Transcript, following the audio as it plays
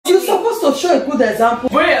supposed to show a good example.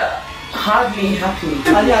 We're hardly happy.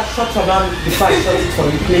 And you have shut around before I shut it for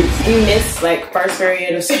you, please. We missed like first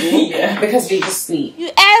period of school because we just sleep.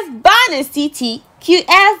 QS Bonnet, CT.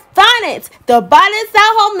 QS Bonnet. The bonnets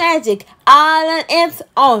that hold magic all on its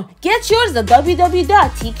own. Get yours at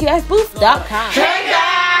www.tqsbooth.com. Hey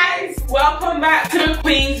guys! Welcome back to the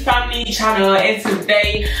Queen's Family channel, and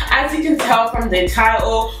today, as you can tell from the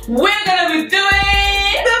title, we're gonna be doing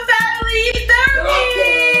the family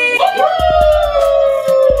therapy!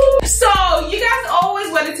 So, you guys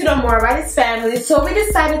always wanted to know more about his family, so we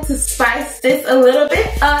decided to spice this a little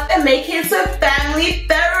bit up and make it a family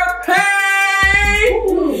therapy!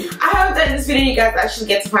 I hope that in this video you guys actually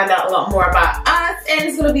get to find out a lot more about us, and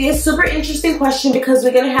it's going to be a super interesting question because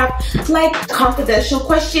we're going to have like confidential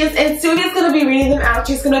questions, and Sylvia's going to be reading them out.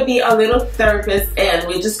 She's going to be a little therapist, and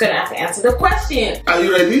we're just going to have to answer the question. Are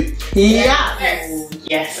you ready?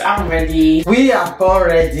 Yes, I'm ready. We are all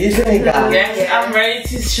ready, isn't it, guys? Yes, I'm ready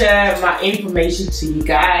to share my information to you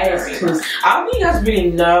guys because I don't think you guys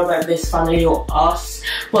really know about this family or us,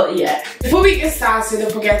 but yeah. Before we get started,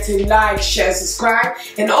 don't forget to like, share, subscribe,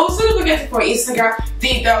 and also don't forget to follow Instagram,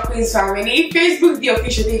 The Queen's Family, Facebook, The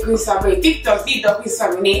Official The Queen's Family, TikTok, The Queen's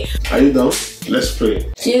Family. Are you done? Let's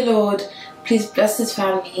pray. Dear Lord, please bless this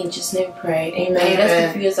family in Jesus' name, pray. Amen.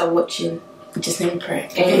 Let's the viewers are watching. Just name pray.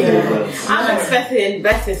 I'm expecting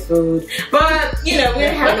better food, but you know we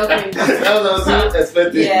don't have no food. That was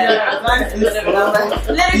expecting. Yeah,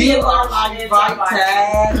 You are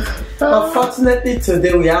invited. Unfortunately,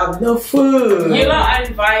 today we have no food. You are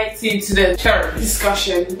invited to the church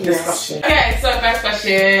discussion. Okay, so first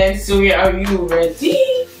question, Sylvia, are you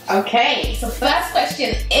ready? Okay, so first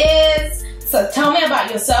question is, so tell me about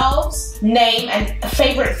yourselves, name, and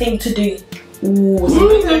favorite thing to do. Ooh,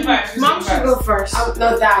 Mom should go first.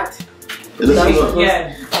 No, Dad. Yeah, you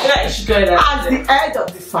should go there. As the head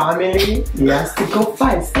of the family, he has to go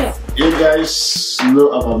first. You guys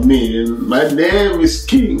know about me. My name is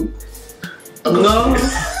King. No,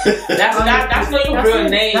 that's not your real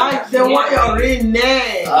name. that's the one your real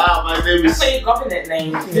name. My name is. That's not your government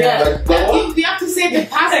name. Yeah. You have to say the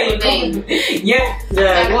passport name. Yeah.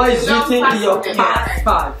 What is written in your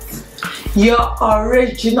passport? Your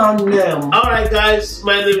original name. Alright guys,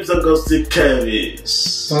 my name is Augustine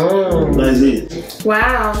Kevis. That's it.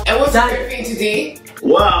 Wow. And what's your favorite thing to do?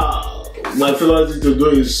 Wow. My favorite thing to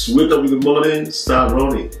do is wake up in the morning, start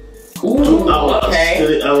running. 2 hours, okay.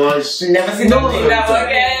 3 hours. Never seen that.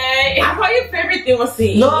 Okay. I thought your favorite thing was to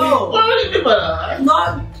eat. No. What do you mean by that?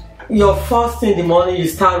 Not your first thing in the morning you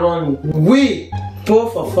start running. We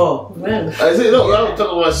both of us. I say no, I'm talking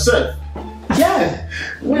about myself. Yeah.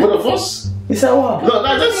 One of us? You said what? No,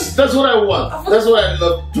 that's what I want. That's what I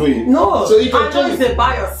love doing. No, so you can I know you say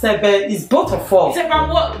by yourself, but it's both of us. It's about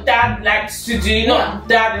what Dad likes to do, not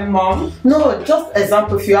Dad and Mom. No, just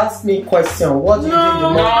example, if you ask me a question, what do you do in the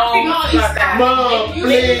morning? Mom,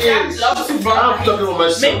 please. Dad loves to run. I'm talking about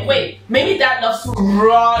myself. Maybe Dad loves to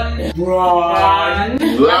run.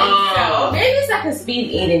 Maybe it's like a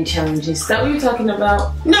speed eating challenge. Is that what you're talking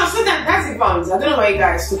about? No, so that's it, bombs. I don't know why you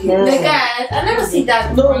guys talking. The guys, I never see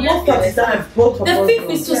that. No, most of the time, both of us. The fifth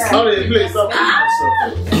is just. Alright, please stop.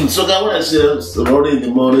 So guys, when I say running in the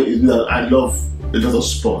morning, is that I love a lot of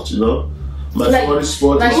sports, you know? My favorite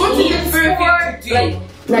sport like is eating sport,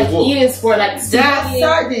 like eating sport, like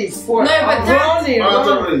studies. No, but running.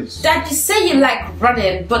 Dad, you say you like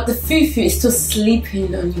running, but the fufu is still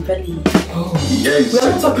sleeping on your belly. Yes. We're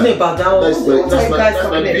not talking about that one. That's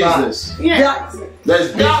my business. Yeah. That's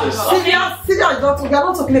business. We are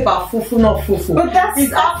not talking about fufu, not fufu. But that's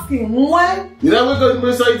he's asking when. Did I wake up in the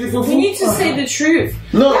morning start eating fufu? You need to say the truth.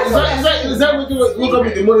 No, is that wake up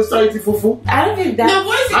in the morning start eating fufu? I don't think that. No,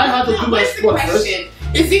 what is it? I had to do my sport first.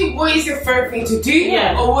 Is it what is your favorite thing to do?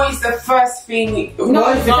 Yeah. Or what is the first thing?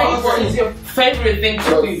 What is your favorite thing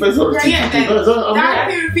to do? That's the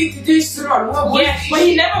favorite thing to do is to run. Yes, but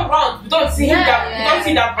he never runs. We don't see him that. We don't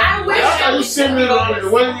see that. How can you see me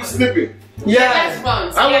running when you sleeping? That's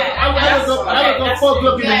fun. I wake up 4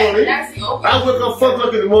 o'clock in the morning. I wake up 4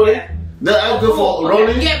 o'clock in the morning. Then I go for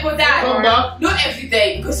running. Yeah, but that come back. Not every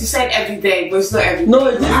day, because you said every day, but it's not every day. No,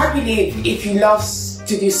 it is. I believe if you love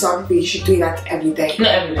to do something, you should do that every day. Not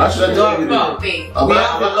every day. I should do every day. Am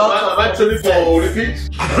I training for Olympics?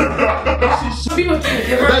 People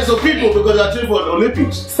think That's for people because I train for the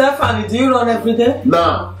Olympics. Stephanie, do you run every day?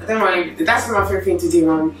 No. I don't run every day. That's my favorite thing to do,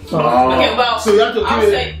 man. Okay, well. So you have to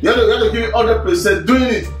give it 100% doing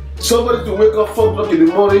it. Somebody to wake up 4 o'clock in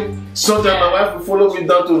the morning. Sometimes my wife will follow me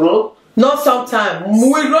down to run. Not sometimes.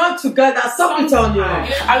 We run together. Stop it on you.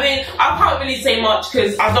 I mean, I can't really say much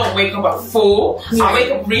because I don't wake up at 4. Yeah. I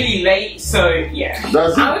wake up really late, so yeah.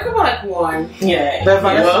 That's I it. wake up at like 1. Yeah. But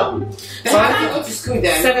Vanessa, Then I have to go to school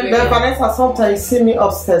then. 7. but Vanessa, sometimes you see me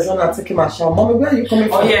upstairs when I'm taking my shower. Mommy, where are you coming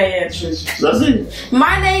from? Oh yeah, true. That's it.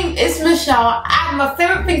 My name is Michelle, and my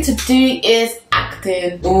favorite thing to do is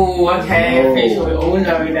acting. Oh, okay. Oh. I'm pretty sure we all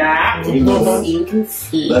know that. You can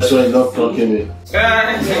see. That's why I love talking me.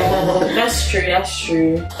 That's true. That's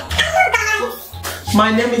true.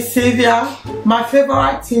 My name is Sylvia. My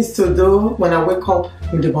favorite things to do when I wake up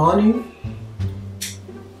in the morning,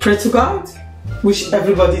 pray to God, which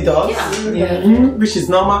everybody does, which is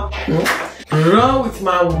normal. Run with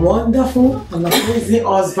my wonderful and amazing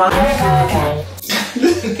husband.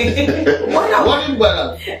 What in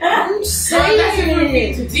Ghana? So that's your favorite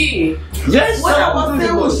thing to do. Yes, When I was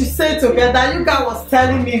saying we should stay together, you guys was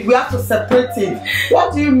telling me we have to separate it.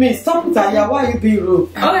 What do you mean? Stop it, Aya. Why are you being rude?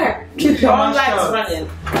 Okay. Keep your All mouth lights shut. running.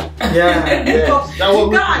 Yeah. Because That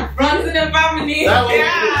will you guys, Runs in the family.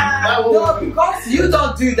 that will no, because you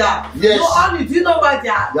don't do that. Yes. No, only do you know why they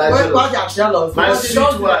are, They're why they are jealous? My Because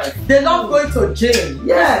sweet wife. they don't go to jail.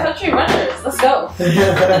 Yeah. Country runners. Let's go.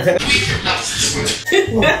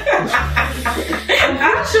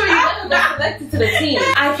 I'm sure you got selected to the team.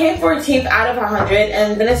 I came 14th out of 100,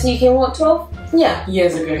 and Vanessa, you came what, 12? Yeah.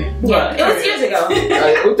 Years ago. Yeah. It was years ago.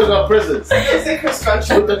 We're talking about presents. Say cross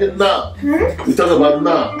country. We're talking now. We're talking about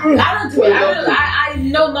now. I don't do it. I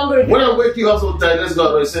no longer do When I wake you up sometimes, let's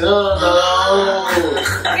go and say, no.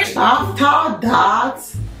 After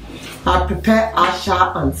that, I prepare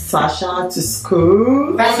Asha and Sasha to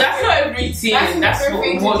school. Well, that's not a routine. That's your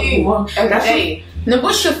favorite thing to do. Every day. Now,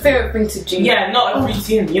 what's your favorite thing to do? Yeah, not a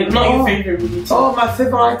routine. You're not your favorite routine. Oh, my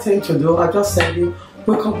favorite thing to do, I just said you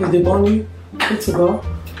wake up with the morning, pray to God,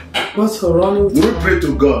 go to running. We pray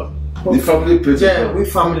to God. The family pray to Yeah, God. we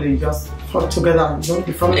family just come together. Don't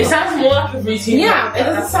be family. It sounds more like a routine. Yeah, it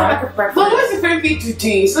doesn't sound like a breakfast. But what's your favorite thing to do?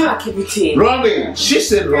 It's not like a routine. Running. She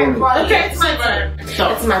said running. Okay, it's my turn.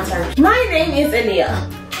 It's my turn. My name is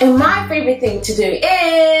Aaliyah, and my favorite thing to do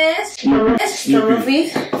is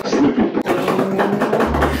movies.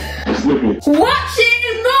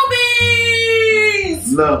 Watching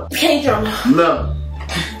movies. No. K-drama. No.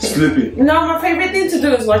 Sleeping. No, my favorite thing to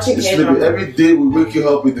do is watching Sleeping. K-drama. Every day we wake you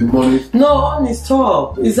up in the morning. No, on his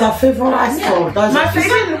top. It's our favorite stuff. That's My your-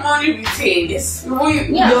 favorite morning routine is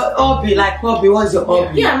Yeah. Your hobby, like hobby. What's your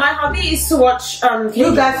hobby? Yeah, my hobby is to watch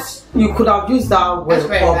You guys, you could have used that word That's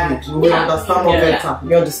very hobby. bad. You will Yeah. understand more Yeah. better.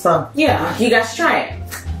 You understand? Yeah, you guys try it.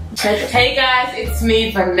 Hey guys, it's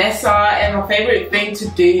me, Vanessa, and my favorite thing to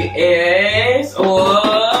do is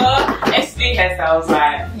SD hairstyles.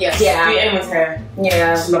 Like, Yes. Yeah. do Emma's hair.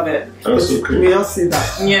 Yeah. Just love it. That's okay. We all see that.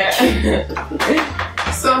 Yeah.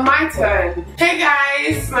 So my turn. Hey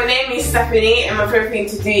guys, my name is Stephanie and my favorite thing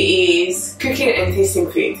to do is cooking and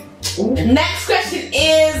tasting food. Next question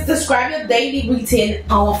is describe your daily routine.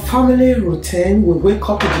 Our family routine, we wake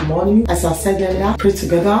up in the morning, as I said earlier, pray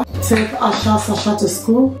together, take Asha, Sasha to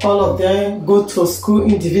school. All of them go to school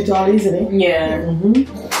individually, isn't it? Yeah.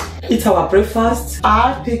 Eat our breakfast.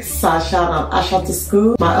 I pick Sasha and Asha to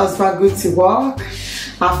school. My husband goes to work.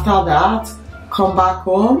 After that, come back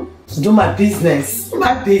home, do my business.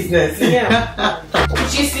 My business. Yeah.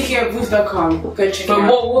 GCKBooth.com. Go check it But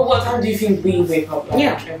out. what time do you think we wake up? Like,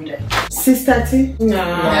 Yeah. every day. 6:30. No.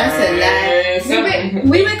 That's a lie.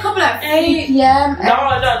 We wake up at 8 p.m.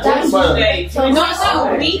 No, That's school fine. day. No,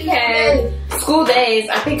 so weekend, school days,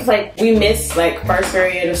 I think like we miss like first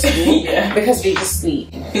period of school Yeah. because we just sleep.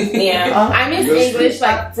 Yeah. I miss Just English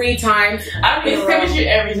like 3 times. I miss chemistry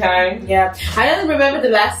every time. Yeah. I don't remember the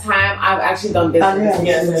last time I've actually done business.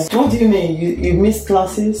 Yes. What do you mean? You miss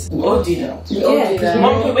classes? Oh, dinner. Yeah.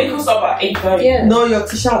 Mom can wake us up at 8:30. Yeah. No, your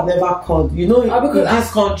teacher have never called. You know, because in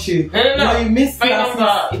this country, No. when you miss My classes.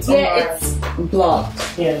 number. It's on Yeah, my- it's blocked.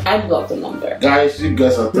 Yeah. I blocked the number. Guys, you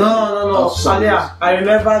guys are No. Alia, I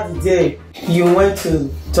remember the day you went to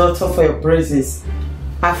doctor for your braces.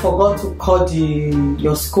 I forgot to call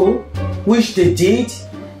your school, which they did.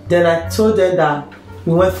 Then I told them that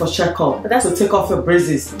you went for checkup to take off your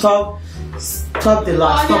braces. Stop the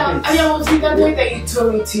last. Stop it. I was with that day that you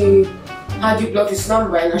told me to how do you block this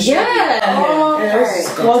number and I showed you. Yeah. Oh,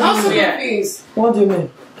 Yes. okay. What I was do so you Yeah. confused. What do you mean?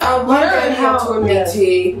 One Yeah, day how- she told me yeah.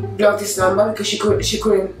 to block this number because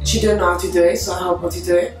she didn't know how to do it, so I helped her to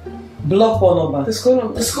do it. Block what number? The school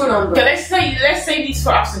number. The school number. Okay, let's say these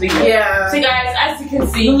for absolutely. Yeah. So guys, as you can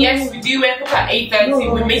see, yes, we do wake up at 8:30.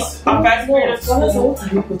 We miss our first period of Vanessa, school. what are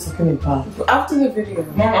people talking about? After the video.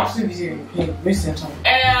 Mom, absolutely zero. Hey, waste your time.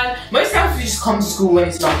 And Most times we just come to school when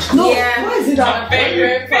it's lunch. No, Yeah. why is it that?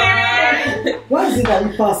 Why is it that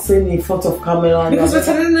people are saying in front of camera? Because we're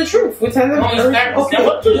telling them the truth. We're telling them No, it's therapy. Okay.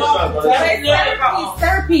 What do you say? It's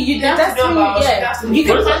therapy. You That's that's not about us. That's you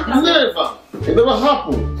can find Never. It never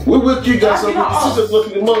happened. We wake you guys up at 6 o'clock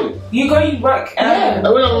in the morning. You go, you work. And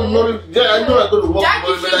when I'm morning, I know I go to work, That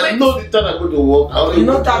but gives you I know the time I go to work. I already You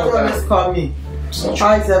know go to that work. always call me.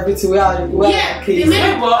 How is everything? We are Yeah, kids. they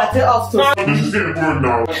made it work. I tell off to. You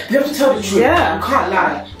have to tell the truth. Yeah. You can't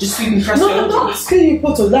lie. Just feeling pressed. No, I'm not asking you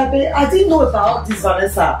people to lie, but I didn't know about this,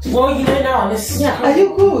 Vanessa. Well, you know now. Let's Are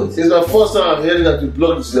you good? It's the first time I'm hearing that you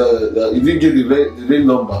blocked you didn't give the ring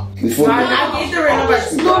number. The phone Fine, number. I gave the ring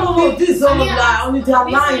number. No, this is all lie. Only they are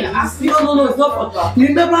lying. No, it's not for. You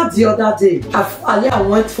remember the other day? I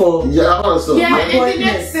went for. Yeah, I understand. Yeah, and the appointment.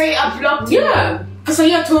 next day I blocked you. Yeah. So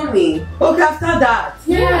you told me. Okay, after that.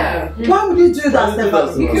 Yeah. Why would you do that, Why would you do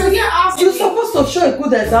that, Stephanie? Because yeah, asked You're me. supposed to show a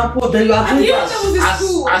good example, then you are I doing didn't know that that. was a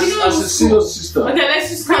school. I didn't know it As a was school. senior sister, Okay, let's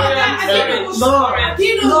just carry on. I didn't know it was No. school. I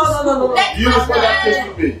didn't know it was No. school. you report that case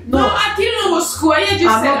to me. No, I didn't know it was school. I just I'm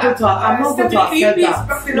said not going to accept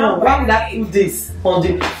that. No, why would I do this on the?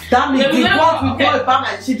 That means Yeah, the we God will okay. know about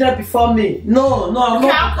my children before me. No, I'm Okay,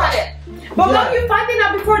 not. I'll cut it. But Yeah. why you finding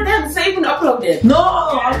out before them? So you can upload it. No,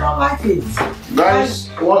 I don't like it. Guys,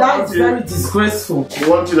 That is very disgraceful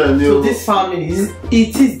one thing I to knew. this family.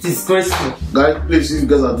 It is disgraceful. Guys, please, if you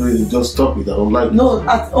guys are doing it, just stop it. I don't like it. No,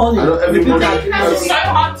 that's only. I know everybody- It's so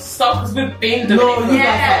hard to stop because we've been doing No, it. you Yeah.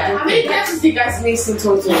 guys are How many classes do you guys miss in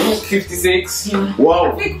total? 56.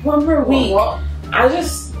 Wow. I think one more week. What? I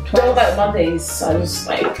just don't like Mondays. I just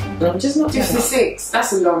like I'm just not. 56.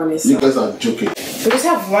 That's a long one. You guys are joking. We just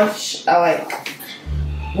have lunch.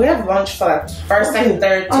 We have lunch for like first, second,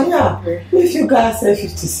 third. Oh yeah. If you guys say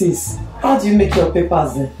 56, how do you make your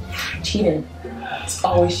papers then? Cheating. It's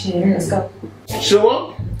always cheating. Let's go. Show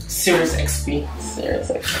up? Serious XP.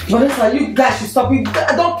 Seriously. Vanessa, you guys should stop it.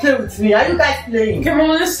 Don't play with me. Are you guys playing? Come on,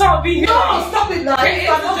 let's stop being. No, stop it now.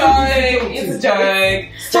 Okay, it's a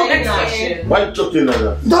joke. Stop it Next now. question. Why you joking like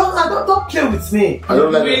that? Don't play with me. I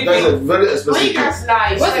don't like that. That's a very Why expensive you thing. guys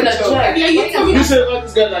lie? Wasn't a joke. Yeah, you told me. You said about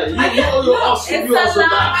this guy like you also It's you a also lie.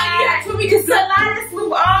 that. It's a lie. Let's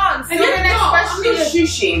move on. So And the yet, next no, I'm not question.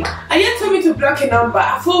 shushing. And yet told me to block a number.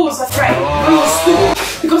 I thought it was a friend. But it was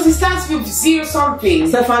stupid. Because it starts with 0 something.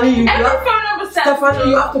 Stephanie, you Every have, phone number says. Stephanie,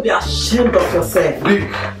 you have to be ashamed of yourself.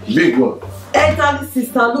 Big one. Elderly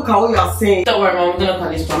sister, look at what you are saying. Don't worry, mom. We're gonna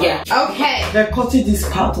cut this part. Yeah. Okay. They're cutting this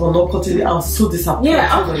part or not cutting it. I'm so disappointed.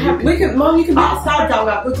 Yeah. in you Okay. We people. can. Mom, you can. After that,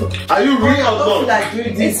 we are going to. Are you real I or don't feel not? like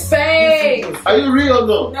doing this. It's fake. Are you real or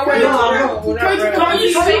not? No, No, I'm not. Can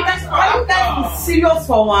you Are say you guys be serious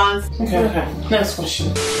for once? Okay. Next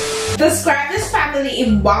question. Describe this family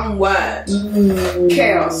in one word.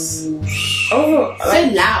 Chaos. Oh, So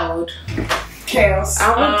loud. Chaos.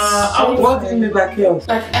 What do you mean by chaos?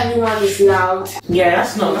 Like everyone is loud. Yeah,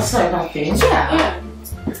 that's not a bad thing. Yeah.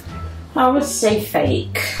 I would say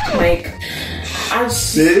fake. Like, I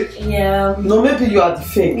just. Fake? Yeah. No, maybe you are the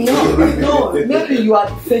fake. No, maybe you are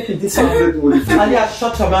the fake in this one. Ali,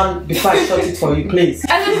 shut your man before I shut it for you, please.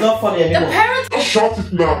 And It's not funny The anymore. parents. Shut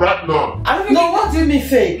it now, right now. I don't think. No, what do you mean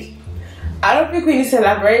fake? I don't think we need to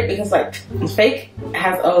elaborate because like fake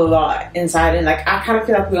has a lot inside, and like I kind of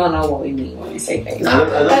feel like we all know what we mean when we say fake. I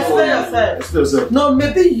don't Explain yourself. Explain yourself. No,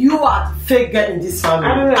 maybe you are the fake girl in this I don't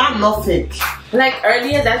family. know. I'm not fake. Like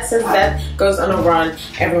earlier, that says that goes on a run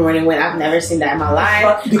every morning when I've never seen that in my life.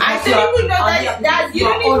 But because I didn't even know that you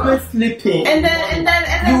are didn't even. always sleeping. And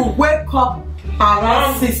then You wake up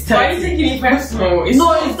around 6:30. Why are you taking it personal?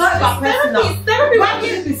 No, it's not about personal. It's therapy. Why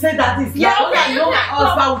can't you say that it's Yeah, like okay, when I know my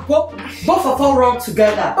okay. husband, both of us run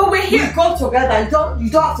together. But we're here. We go together. You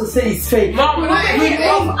don't have to say it's fake. Mom, We we're not come here.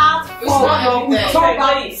 out It's 4 not o'clock. We anything. come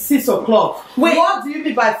back 6 o'clock. Wait. What do you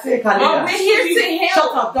mean by fake, Mom, Alina? we're here to heal.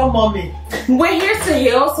 Shut up, don't mommy. We're here to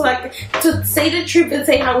heal, so like to say the truth and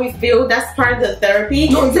say how we feel. That's part of the therapy.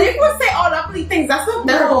 No, so if we say all ugly things, that's not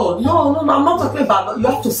therapy. No, I'm not talking about. You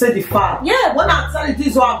have to say the fact. Yeah. When I tell you this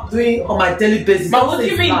is what I'm doing on my daily basis. But don't what do say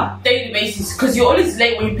you it's mean fact. daily basis? Because you're always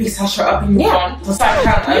late when you pick Sasha up and you Yeah. run. So I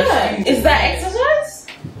can't Yeah. Is that exercise?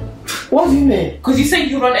 What do you mean? Because you say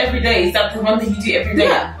you run every day. Is that the run that you do every day?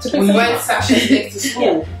 Yeah. When you went Sasha's late to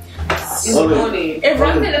school. In the morning. It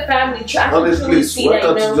runs in the family. I can Honestly, truly see why that,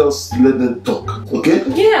 can't you you know. just let them talk? Okay?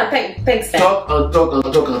 Yeah, thanks, Dad. Talk and talk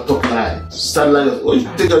and talk and talk lie. Start lying. Oh, you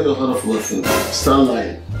take out your hand off my phone. Start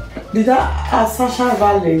lying. Did I ask Sasha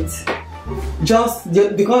about late?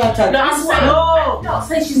 Because I tried. No, I'm saying. No. No,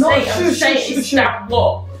 say she's No, late. I'm shoot, saying shoot, it's shoot. that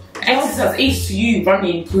what? Exercise is to you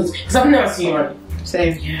running because I've never seen you running.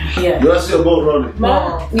 Same. Yeah. You don't see your boat running.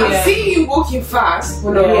 Mom, I see you walking fast.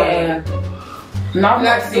 But Yeah. Not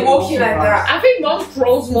like you're walking like that. I think mom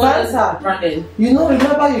throws more Vanessa. than running. You know,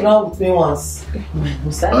 remember you ran with me once.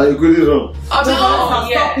 What's that? Are you quickly run? Oh no!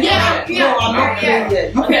 yeah. No, I'm not playing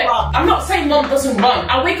yet. You Okay, can run. I'm not saying mom doesn't run.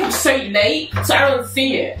 I wake up so late, so I don't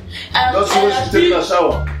see it. That's when she's taking a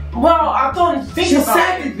shower. Well, I don't think She about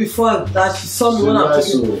said it before that she saw me when I'm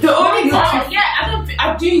Nice, taking. so. The only Oh, time. yeah,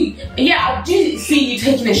 I do see you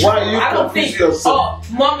taking a shower. Why are you I don't think, confusing yourself?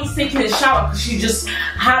 oh, mommy's taking a shower because she just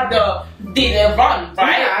had did a run,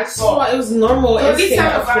 right? Yeah, I just thought it was normal. The only instinct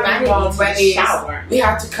time of about humanity mom to when shower. we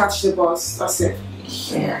had to catch the bus. That's it.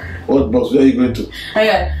 Yeah. What boss? Where are you going to?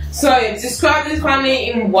 Okay, so describe this family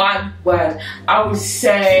in one word. I would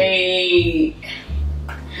say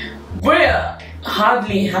we're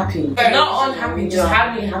hardly happy. Not unhappy, just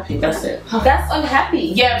hardly happy. That's it. That's unhappy.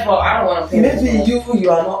 Yeah, but I don't want to pay. Maybe you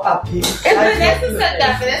are not happy. If Vanessa said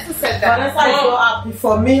that, Vanessa said that. Vanessa is not happy.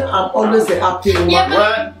 For me, I'm always a happy woman.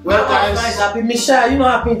 Yeah, Well, I'm guys. happy. Michelle, you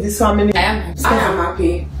not happy in this family? I am. I am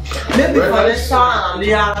happy. Maybe Well, Vanessa and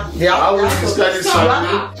Leah, they I are. would describe this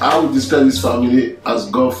family. I would describe this family as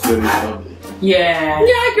God-fearing family. Yeah. Yeah,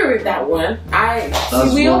 I agree with that one.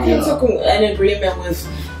 That's We all one, came yeah. to an agreement with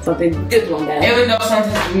something good one that. Even though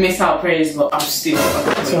sometimes we miss our prayers, but I'm still.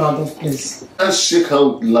 To another place. Let's shake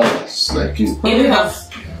out with liars like you. Even though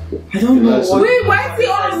I don't know Yes. what. Wait, why is the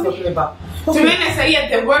Vanessa only? is talking about. To be honest,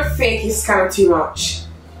 yeah, the word fake is kind of too much.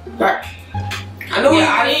 Like, I know.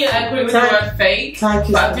 yeah, I didn't agree with the word fake, Thank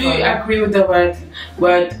you but I so do much. agree with the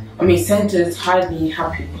word. I mean, sentence hardly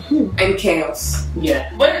happy. And chaos.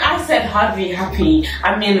 Yeah. When I said hardly happy,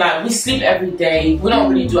 I mean like we sleep every day. We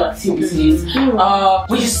don't really do activities.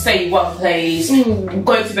 We just stay in one place.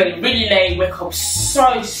 Go to bed really late. Wake up so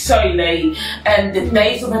late, and the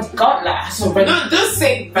day's already gone. Like it's already. No, don't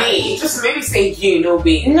say me. Just maybe say you, no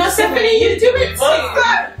me. No, Stephanie, you do it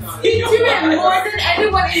too. You do it more than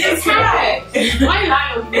anyone in this house. Why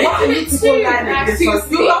lie on me? Why you people like this?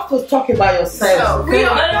 Because you have to talk about yourself. So, we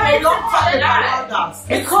Don't are talk about others.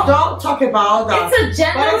 Don't talk about others. It's a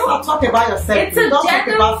general. Vanessa, talk about yourself. It's a Don't talk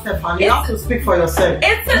general- about Stephanie. You have to speak for yourself.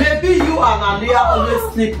 It's a- Maybe you and Aliyah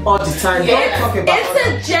always sleep all the time. Yeah. Don't talk about others.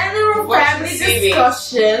 It's a general Watch family the TV.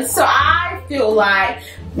 discussion, so I feel like,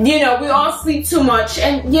 you know, we all sleep too much,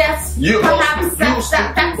 and yes, You all perhaps sleep- you that's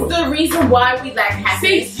sleep that's too much. the reason why we like Say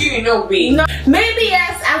happiness. you, no me. No, maybe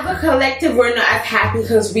yes, as a collective, we're not as happy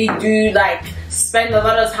because we do like spend a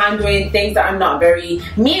lot of time doing things that are not very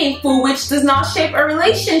meaningful, which does not shape a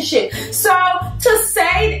relationship. So to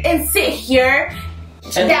say and sit here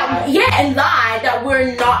And that lie. and lie that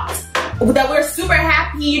we're not, that we're super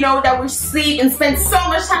happy, you know, that we sleep and spend so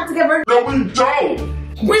much time together. No, we don't.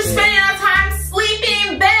 We're spending our time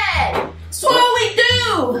sleeping in bed. That's all we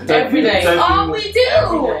do. Every day. All we do.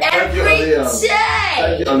 Thank you, Every Aliyah.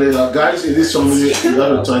 day. And guys, in this family, you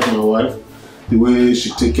gotta thank my wife. The way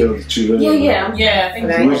she take care of the children. Yeah. Yeah, thank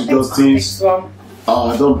The you. way she does things.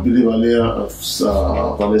 I don't believe Aliyah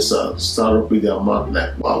and Vanessa start up with their mouth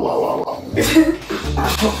like wow.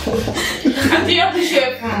 I do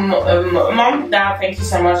appreciate from mom, dad. Thank you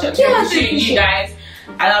so much. I do Yeah, I appreciate you appreciate guys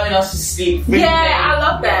allowing us to sleep. really Yeah, late. I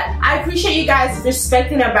love that. I appreciate you guys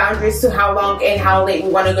respecting our boundaries to how long and how late we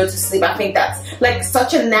want to go to sleep. I think that's like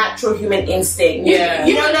such a natural human instinct. Yeah.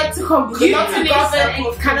 You know, not to not to Human govern instinct.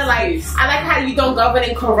 and kind of like, I like how you don't govern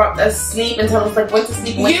and corrupt us sleep and tell us like when to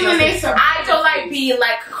sleep. When Human to sleep. instinct. I don't like being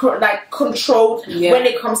like controlled Yeah. when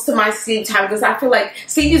it comes to my sleep time, because I feel like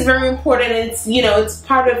sleep is very important, and it's, you know, it's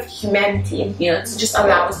part of humanity. You know, to just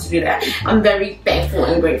allow us to do that. I'm very thankful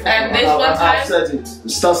and grateful. And there's one I've time. said it.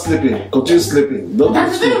 Start sleeping. Continue sleeping. Don't I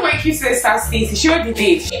do don't sleep. know why you keep saying start Stacey. She already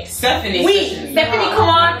did. Stephanie. Stephanie, come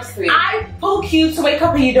on. honestly. I poke you to wake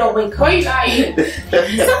up and you don't wake up. Why you lying? Sometimes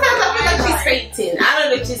I feel like she's fainting. I don't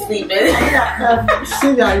know if she's sleeping.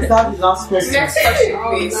 Sylvia, is that the last question? Next question,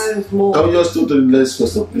 please. Can we just go to the next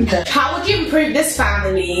question, please? How would you improve this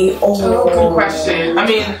family? Oh, good question. I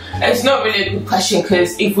mean, it's not really a good question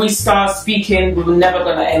because if we start speaking, we're never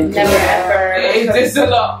gonna end. Never ever. There's a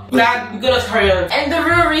lot. Dad, we're gonna carry on. And the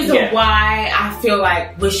real reason Yeah. why I feel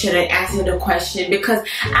like we shouldn't answer the question, because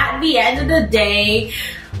at the end of the day,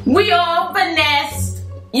 we all finessed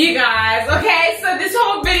you guys, okay? So this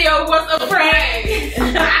whole video was a prank.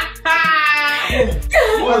 I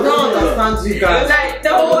don't understand you guys. Like the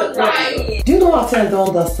whole time. Do you know what I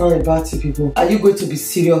don't understand about you people? Are you going to be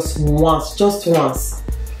serious once, just once?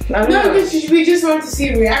 No, because we just want to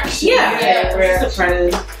see reaction. Yeah. We're just a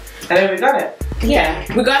friend. And then we got it.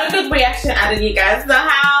 Yeah, we got a good reaction out of you guys. So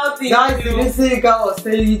how do you Guys, the reason guy was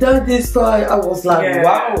saying you done this for, I was like,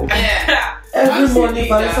 wow. Yeah. every morning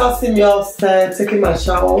Vanessa see me upstairs taking my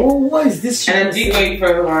shower. Oh, what is this? And then do you go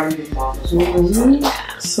for around his mom as well?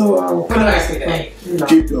 So I'm kind of like,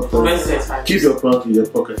 keep your prank in your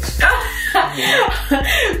pocket.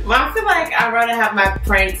 Well, I feel like I'd rather have my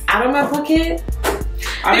pranks out of my pocket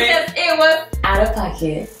because it was out of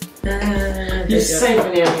pocket. You're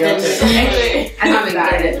saving it. I haven't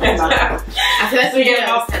got it. I feel like we get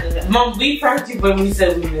off. Mom, we pranked you when we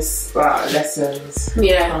said we missed lessons.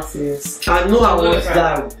 Yeah. Classes. I know I was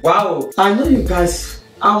that. Wow. I know you guys.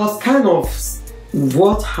 I was kind of.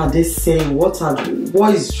 What are they saying? What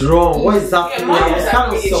is wrong? What is happening? I was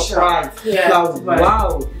kind of surprised. Yeah. Like,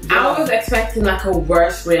 wow. I was expecting like a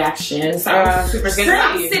worse reaction. So I was super scared.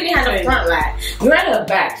 I'm sitting at the front, like you're at the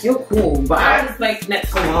back, you're cool, but I was like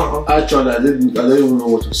next to mom. Actually, I didn't even know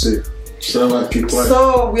what to say. So I keep quiet.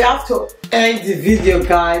 So we have to end the video,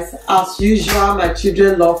 guys. As usual, my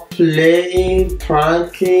children love playing,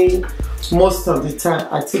 pranking. Most of the time,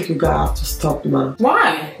 I think you guys have to stop now.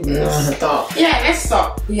 Why? Stop. Yeah, let's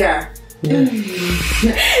stop. Yeah. So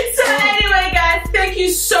anyway, guys, thank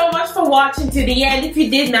you so much for watching to the end. If you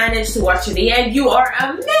did manage to watch to the end, you are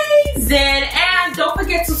amazing. And don't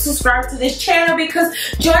forget to subscribe to this channel because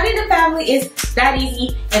joining the family is that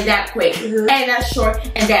easy and that quick and that short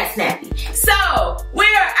and that snappy. So we're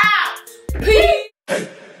out. Peace.